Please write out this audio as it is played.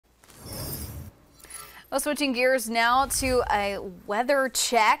Well, switching gears now to a weather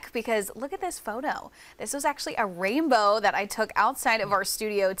check, because look at this photo. This was actually a rainbow that I took outside of our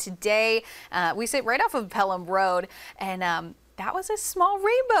studio today. We sit right off of Pelham Road, and that was a small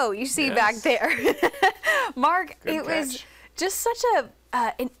rainbow you see back there. Mark, it was just such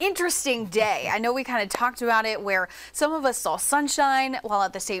an interesting day. I know we kind of talked about it where some of us saw sunshine while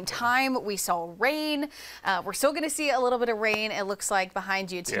at the same time we saw rain. We're still going to see a little bit of rain, it looks like, behind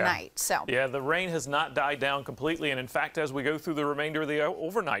you tonight. Yeah, the rain has not died down completely, and in fact, as we go through the remainder of the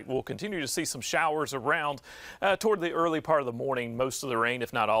overnight, we'll continue to see some showers around toward the early part of the morning. Most of the rain,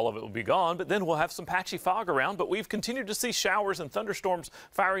 if not all of it, will be gone, but then we'll have some patchy fog around. But we've continued to see showers and thunderstorms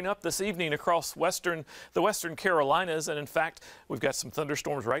firing up this evening across the western Carolinas, and in fact, we've got some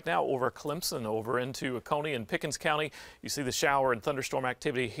thunderstorms right now over Clemson, over into Coney and Pickens County. You see the shower and thunderstorm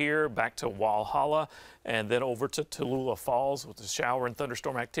activity here, back to Walhalla, and then over to Tallulah Falls with the shower and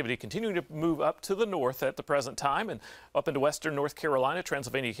thunderstorm activity continuing to move up to the north at the present time, and up into western North Carolina,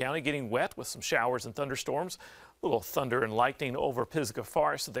 Transylvania County getting wet with some showers and thunderstorms. A little thunder and lightning over Pisgah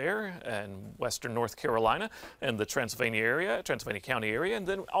Forest there and western North Carolina and the Transylvania County area. And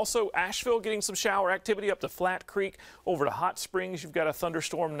then also Asheville getting some shower activity up to Flat Creek, over to Hot Springs. You've got a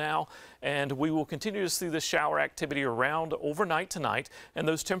thunderstorm now, and we will continue to see the shower activity around overnight tonight, and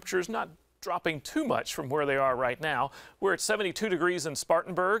those temperatures not dropping too much from where they are right now. We're at 72 degrees in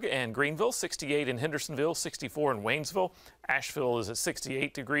Spartanburg and Greenville, 68 in Hendersonville, 64 in Waynesville. Asheville is at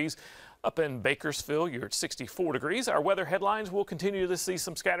 68 degrees. Up in Bakersfield, you're at 64 degrees. Our weather headlines will continue to see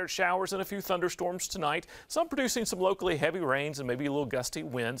some scattered showers and a few thunderstorms tonight, some producing some locally heavy rains and maybe a little gusty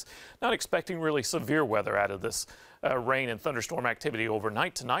winds. Not expecting really severe weather out of this rain and thunderstorm activity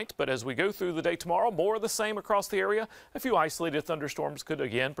overnight tonight, but as we go through the day tomorrow, more of the same across the area. A few isolated thunderstorms could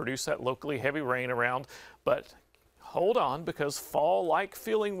again produce that locally heavy rain around, but hold on, because fall-like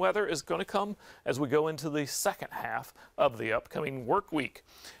feeling weather is going to come as we go into the second half of the upcoming work week.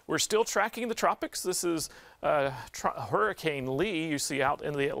 We're still tracking the tropics. This is Hurricane Lee you see out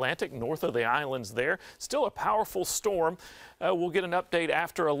in the Atlantic north of the islands there. Still a powerful storm. We'll get an update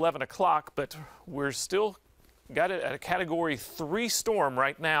after 11 o'clock, but we're still got it at a Category 3 storm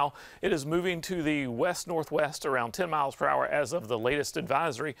right now. It is moving to the west-northwest around 10 miles per hour as of the latest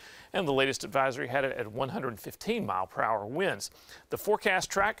advisory, and the latest advisory had it at 115 mile per hour winds. The forecast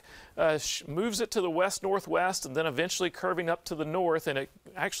track moves it to the west-northwest and then eventually curving up to the north, and it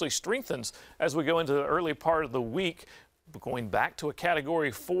actually strengthens as we go into the early part of the week, going back to a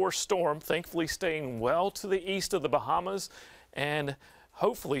Category 4 storm, thankfully staying well to the east of the Bahamas and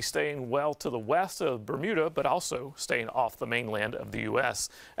hopefully staying well to the west of Bermuda, but also staying off the mainland of the U.S.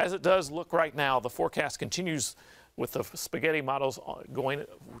 As it does look right now, the forecast continues with the spaghetti models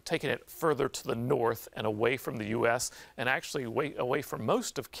taking it further to the north and away from the U.S. and actually away from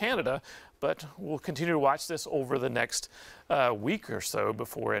most of Canada, but we'll continue to watch this over the next week or so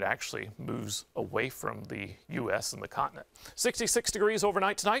before it actually moves away from the U.S. and the continent. 66 degrees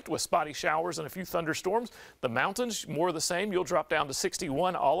overnight tonight with spotty showers and a few thunderstorms. The mountains, more of the same. You'll drop down to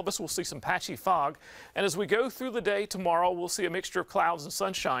 61. All of us will see some patchy fog. And as we go through the day tomorrow, we'll see a mixture of clouds and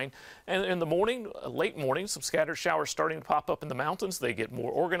sunshine. And in the morning, late morning, some scattered showers starting to pop up in the mountains. They get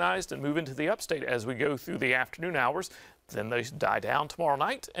more organized and move into the upstate as we go through the afternoon hours. Then they die down tomorrow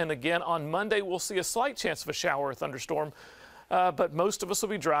night. And again on Monday, we'll see a slight chance of a shower or thunderstorm. But most of us will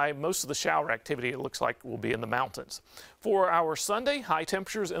be dry. Most of the shower activity, it looks like, will be in the mountains. For our Sunday, high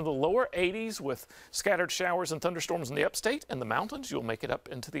temperatures in the lower 80s with scattered showers and thunderstorms in the upstate and the mountains. You'll make it up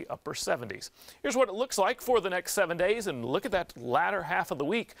into the upper 70s. Here's what it looks like for the next 7 days. And look at that latter half of the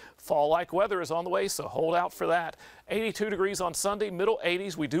week. Fall-like weather is on the way, so hold out for that. 82 degrees on Sunday, middle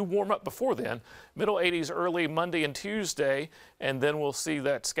 80s. We do warm up before then. Middle 80s early Monday and Tuesday. And then we'll see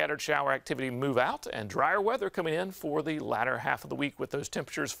that scattered shower activity move out and drier weather coming in for the latter half of the week with those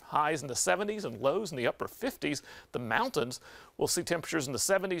temperatures highs in the 70s and lows in the upper 50s. The mountains will see temperatures in the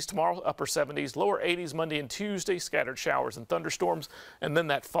 70s tomorrow, upper 70s, lower 80s Monday and Tuesday, scattered showers and thunderstorms. And then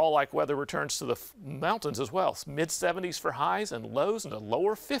that fall-like weather returns to the mountains as well. Mid 70s for highs and lows in the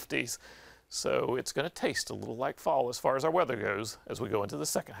lower 50s. So it's going to taste a little like fall as far as our weather goes as we go into the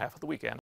second half of the weekend.